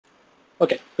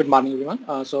Okay, good morning everyone.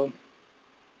 So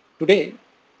today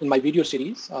in my video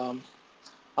series,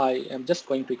 I am just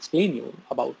going to explain you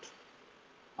about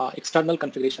external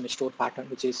configuration store pattern,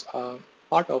 which is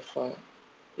part of,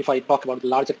 if I talk about the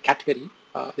larger category,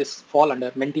 this fall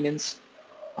under maintenance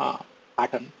uh,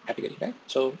 pattern category, right?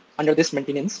 So under this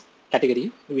maintenance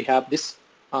category, we have this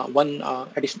one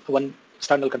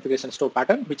external configuration store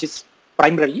pattern, which is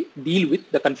primarily deal with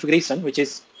the configuration which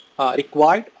is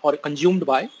required or consumed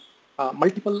by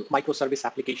multiple microservice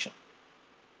application.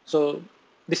 So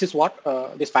this is what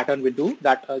this pattern will do,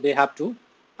 that they have to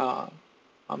uh,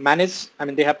 manage,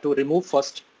 they have to remove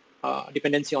first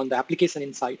dependency on the application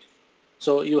inside.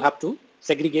 So you have to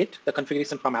segregate the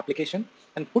configuration from application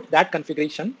and put that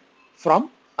configuration from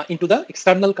into the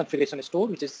external configuration store,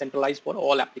 which is centralized for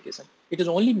all application. It is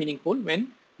only meaningful when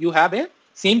you have a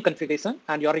same configuration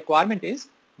and your requirement is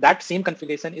that same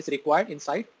configuration is required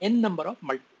inside n number of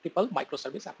multiple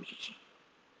microservice application.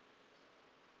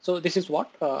 So this is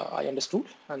what I understood,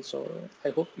 and so I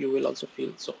hope you will also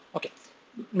feel so. Okay,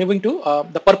 moving to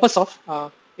the purpose of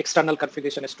external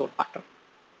configuration store pattern.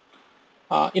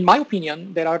 In my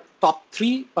opinion, there are top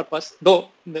 3 purpose, though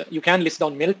you can list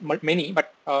down many,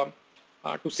 but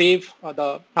to save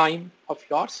the time of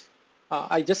yours,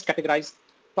 I just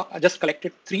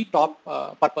collected 3 top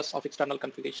purpose of external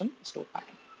configuration store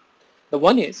pattern. The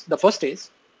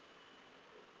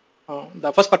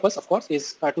first purpose, of course,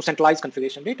 is to centralize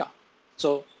configuration data.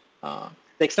 So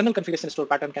the external configuration store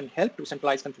pattern can help to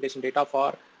centralize configuration data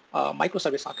for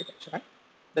microservice architecture. Right?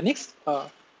 The next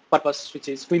purpose, which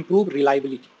is to improve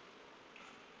reliability.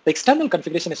 The external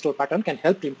configuration store pattern can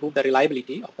help to improve the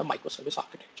reliability of the microservice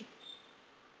architecture.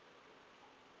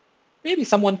 Maybe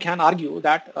someone can argue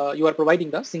that you are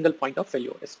providing the single point of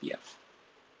failure, SPF.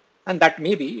 And that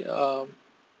may be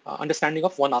understanding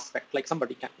of one aspect, like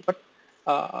somebody can. But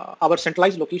our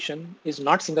centralized location is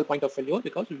not single point of failure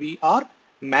because we are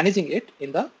managing it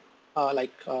in the,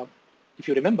 if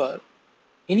you remember,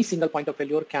 any single point of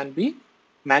failure can be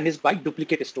managed by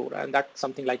duplicate store, and that's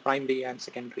something like primary and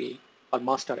secondary or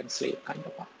master and slave kind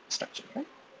of a structure, right?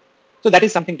 So that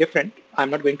is something different.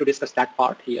 I'm not going to discuss that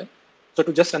part here. So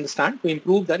to just understand, to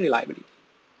improve the reliability,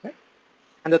 right?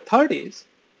 And the third is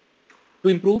to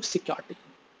improve security.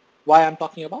 Why I'm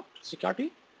talking about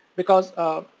security? Because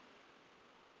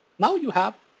now you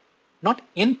have not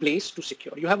n place to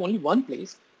secure. You have only one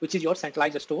place, which is your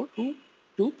centralized store to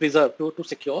preserve, to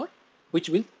secure, which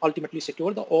will ultimately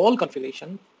secure the all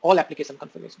configuration, all application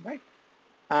configuration, right?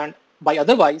 And by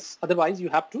otherwise you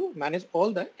have to manage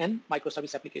all the n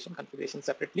microservice application configuration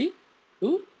separately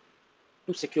to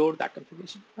secure that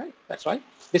configuration, right? That's why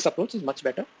this approach is much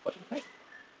better for you, right?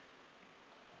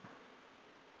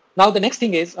 Now the next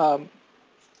thing is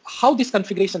how this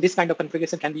kind of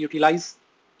configuration can be utilized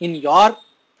in your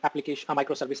application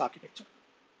microservice architecture.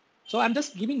 So I'm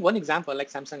just giving one example,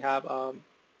 like Samsung have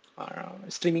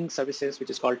streaming services, which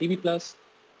is called TV Plus.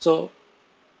 So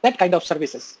that kind of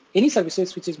services, any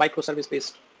services which is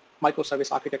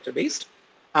microservice architecture based,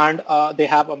 and they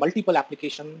have a multiple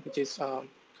application which is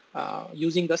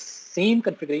using the same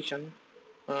configuration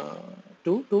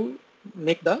to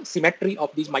make the symmetry of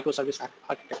these microservice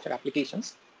architecture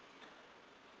applications.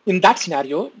 In that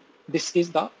scenario, this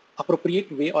is the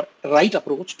appropriate way or right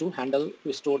approach to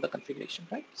store the configuration,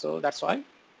 right? So that's why,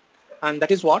 and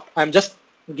that is what I'm just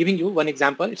giving you one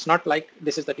example. It's not like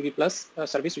this is the TV Plus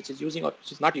service which is using or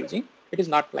which is not using. It is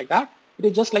not like that. It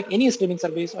is just like any streaming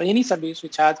service or any service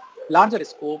which has larger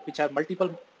scope, which have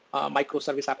multiple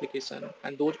microservice application,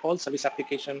 and those all service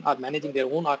application are managing their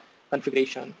own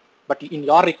configuration. But in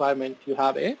your requirement, you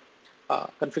have a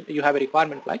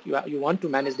requirement like you want to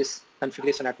manage this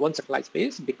configuration at one centralized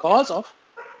place, because of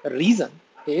the reason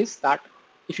is that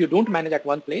if you don't manage at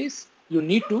one place, you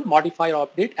need to modify or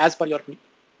update as per your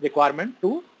requirement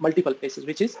to multiple places,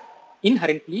 which is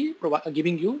inherently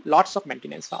giving you lots of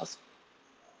maintenance tasks.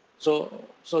 So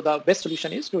the best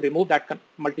solution is to remove that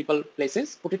multiple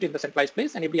places, put it in the centralized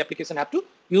place, and every application have to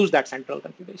use that central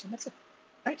configuration. That's it,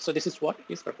 right? So this is what it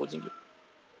is proposing you.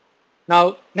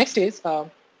 Now, next is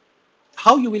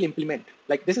how you will implement.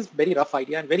 Like, this is very rough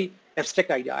idea and very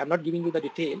abstract idea. I'm not giving you the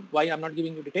detail. Why I'm not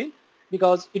giving you detail?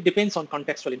 Because it depends on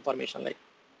contextual information, like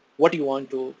what you want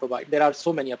to provide. There are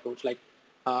so many approaches, like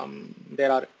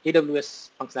there are AWS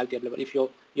functionality available. If your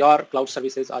cloud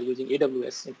services are using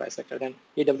AWS infrastructure, then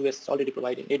AWS is already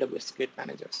providing AWS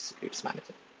secrets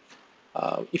manager.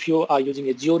 If you are using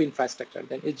Azure infrastructure,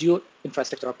 then Azure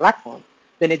infrastructure or platform,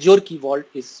 then Azure Key Vault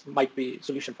might be a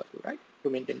solution for you, right, to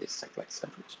maintain this centralized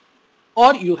configuration.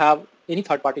 Or you have any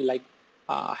third party like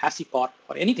HashiCorp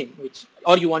or anything,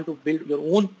 or you want to build your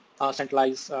own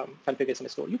centralized configuration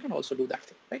store, you can also do that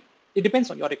thing, right? It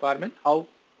depends on your requirement, how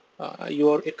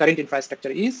your current infrastructure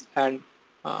is, and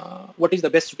what is the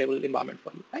best suitable environment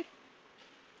for you, right?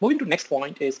 Moving to next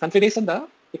point is configuration the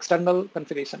external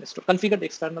configuration store. Configure the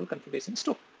external configuration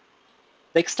store.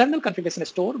 The external configuration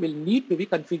store will need to be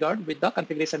configured with the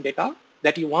configuration data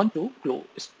that you want to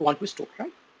store,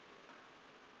 right?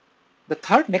 The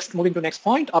third, moving to next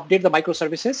point, update the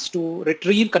microservices to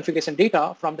retrieve configuration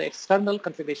data from the external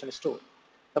configuration store.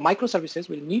 The microservices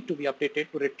will need to be updated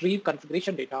to retrieve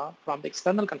configuration data from the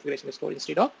external configuration store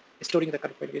instead of storing the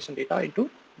configuration data into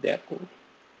their code.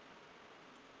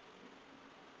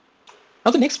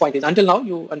 Now the next point is, until now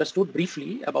you understood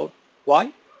briefly about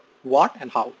why, what,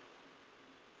 and how.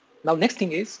 Now next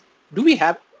thing is, do we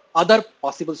have other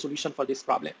possible solution for this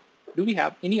problem? Do we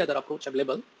have any other approach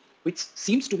available which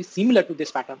seems to be similar to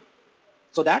this pattern?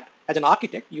 So that as an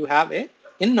architect, you have a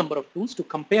n number of tools to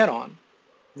compare on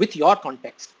with your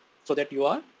context, so that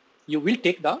you will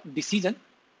take the decision,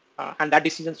 and that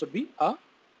decision should be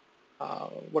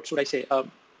what should I say,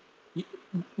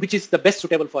 which is the best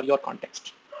suitable for your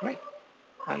context, right?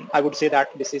 And I would say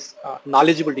that this is a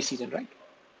knowledgeable decision, right?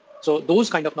 So those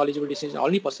kind of knowledgeable decisions are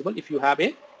only possible if you have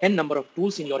a n number of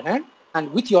tools in your hand,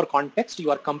 and with your context,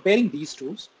 you are comparing these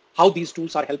tools, how these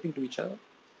tools are helping to each other.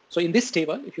 So in this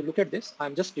table, if you look at this, I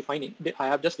have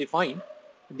just defined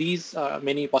these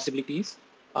many possibilities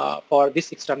for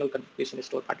this external configuration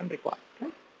store pattern required,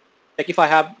 right? Like if I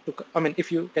have to,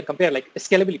 if you can compare like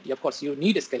scalability, of course, you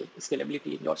need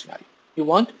scalability in your scenario. You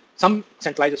want some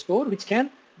centralized store which can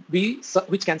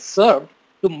serve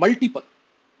to multiple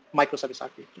microservice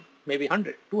architecture, maybe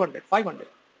 100, 200, 500.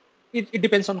 It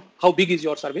depends on how big is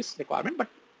your service requirement, but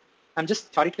I'm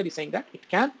just theoretically saying that it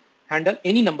can handle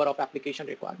any number of application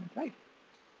requirement, right?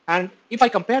 And if I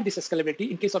compare this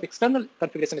scalability in case of external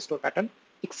configuration store pattern,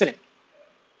 excellent.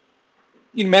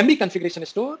 In memory configuration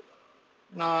store,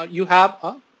 you have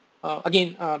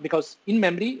again, because in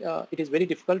memory it is very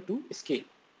difficult to scale.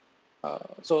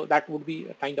 So that would be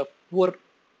a kind of poor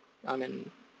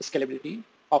scalability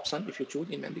option if you choose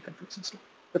in memory configuration store.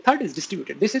 The third is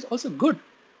distributed. This is also good,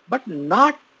 but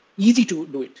not easy to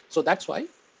do it. So that's why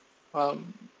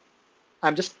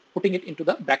I'm just putting it into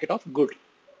the bracket of good.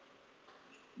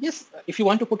 Yes, if you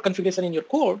want to put configuration in your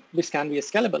code, this can be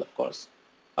scalable, of course.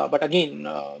 But again,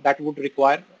 that would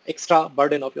require extra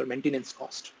burden of your maintenance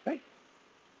cost, right?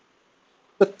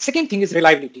 The second thing is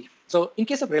reliability. So in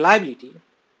case of reliability,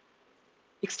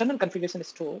 external configuration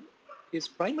store is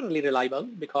primarily reliable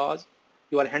because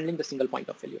you are handling the single point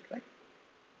of failure, right?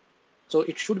 So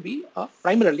it should be a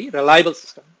primarily reliable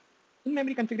system. In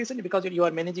memory configuration, because you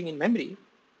are managing in memory,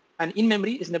 and in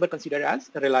memory is never considered as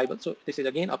reliable. So this is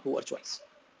again a poor choice.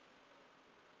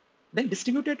 Then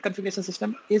distributed configuration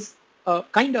system is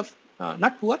kind of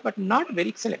not poor, but not very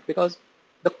excellent, because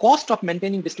the cost of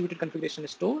maintaining distributed configuration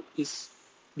store is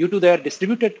due to their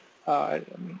distributed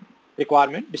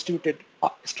requirement, distributed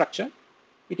structure.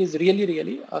 It is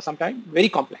really sometimes very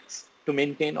complex to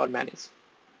maintain or manage.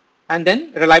 And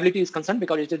then reliability is concerned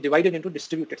because it is divided into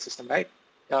distributed system, right?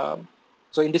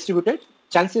 So in distributed,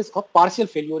 chances of partial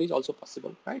failure is also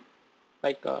possible, right?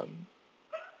 Like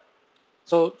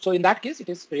so in that case, it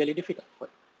is really difficult,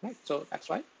 right? So that's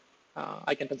why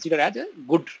I can consider as a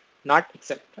good, not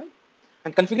excellent, right?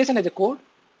 And configuration as a code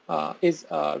is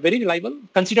very reliable,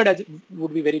 considered as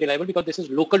would be very reliable because this is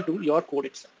local to your code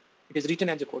itself. It is written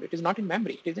as a code. It is not in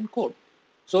memory. It is in code.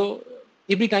 So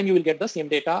every time you will get the same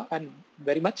data and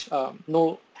very much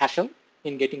no hassle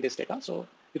in getting this data. So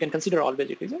you can consider always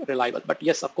it is reliable. But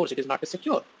yes, of course, it is not a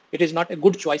secure. It is not a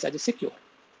good choice as a security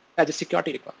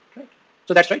requirement, right?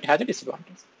 So that's right, it has a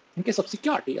disadvantage. In case of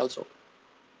security also,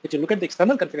 if you look at the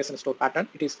external configuration store pattern,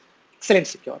 it is excellent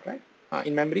secure, right?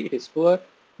 In memory, it is poor.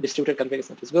 Distributed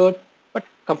configuration is good, but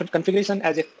configuration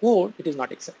as a code, it is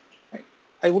not excellent, right?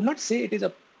 I would not say it is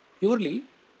a purely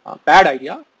bad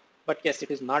idea, but yes,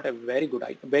 it is not a very good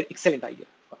idea, very excellent idea.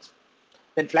 First.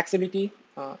 Then flexibility,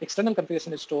 external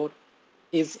configuration store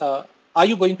is, are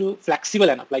you going to flexible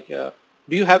enough? Like, do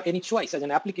you have any choice as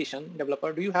an application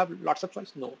developer? Do you have lots of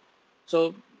choice? No.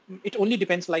 So it only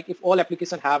depends, like if all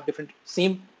applications have different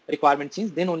same requirement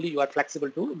change, then only you are flexible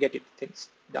to get things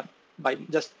done by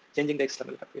just changing the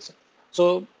external configuration.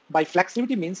 So by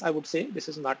flexibility means, I would say this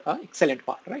is not an excellent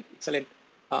part, right? Excellent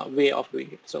way of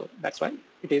doing it. So that's why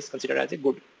it is considered as a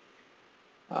good.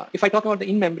 If I talk about the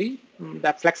in-memory,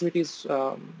 that flexibility is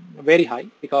very high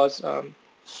because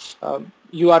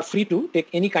you are free to take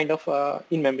any kind of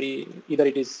in-memory, either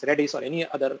it is Redis or any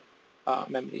other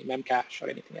memory, memcache or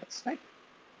anything else, right?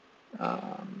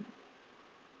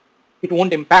 it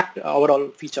won't impact overall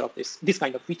feature of this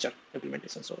kind of feature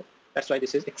implementation. So that's why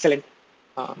this is excellent,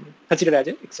 considered as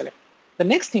excellent. The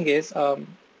next thing is, I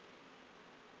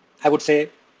would say,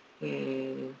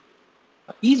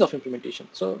 ease of implementation.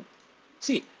 So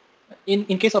see,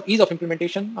 in case of ease of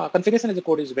implementation, configuration as a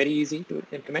code is very easy to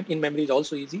implement. In memory is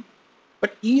also easy.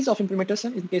 But ease of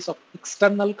implementation in case of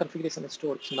external configuration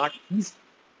store is not easy,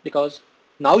 because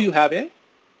now you have a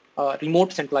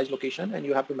remote centralized location and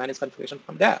you have to manage configuration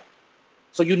from there.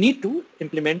 So you need to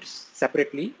implement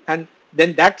separately, and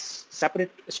then that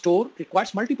separate store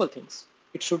requires multiple things.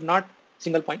 It should not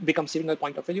become single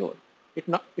point of failure.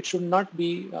 It should not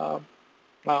be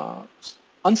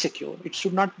unsecure. It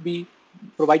should not be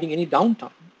providing any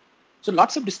downtime. So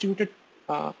lots of distributed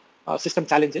system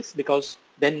challenges, because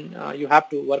then you have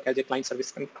to work as a client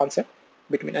service concept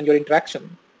and your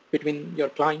interaction between your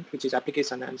client, which is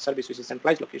application, and service, which is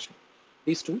centralized location.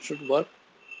 These two should work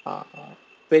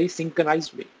very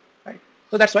synchronized way, right?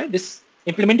 So that's why this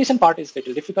implementation part is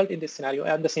little difficult in this scenario,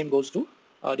 and the same goes to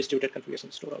distributed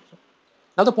configuration store also.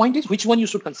 Now the point is which one you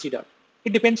should consider.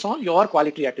 It depends on your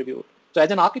quality attribute. So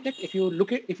as an architect, if you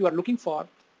are looking for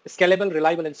scalable,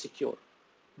 reliable, and secure,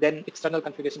 then external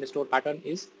configuration store pattern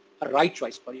is a right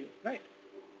choice for you, right?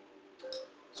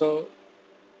 So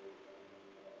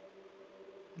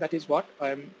that is what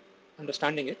I'm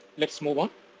understanding it. Let's move on.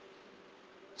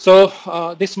 So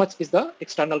this much is the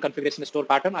external configuration store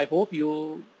pattern. I hope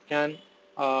you can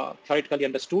theoretically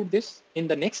understood this. In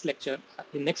the next lecture,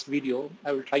 in next video,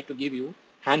 I will try to give you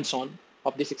hands-on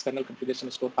of this external configuration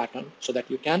store pattern, so that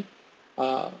you can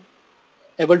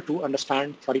able to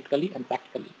understand theoretically and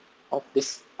practically of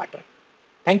this pattern.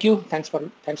 Thank you. Thanks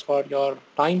for your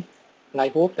time, and I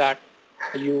hope that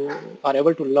you are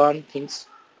able to learn things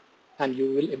and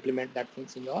you will implement that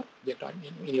things in your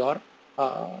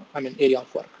area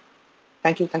of work.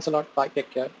 Thank you. Thanks a lot. Bye.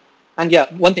 Take care. And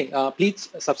yeah, one thing, please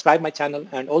subscribe my channel,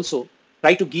 and also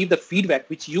try to give the feedback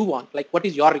which you want, like what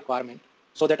is your requirement,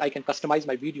 so that I can customize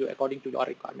my video according to your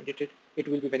requirement. It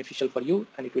will be beneficial for you,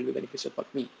 and it will be beneficial for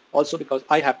me also, because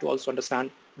I have to also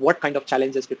understand what kind of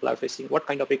challenges people are facing, what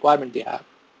kind of requirement they have.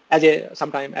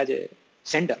 Sometimes as a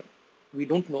sender, we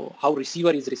don't know how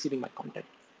receiver is receiving my content.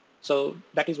 So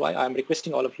that is why I'm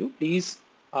requesting all of you, please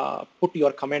put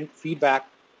your comment, feedback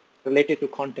related to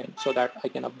content, so that I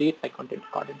can update my content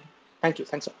accordingly. Thank you.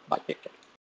 Thanks a lot. Bye. Take care.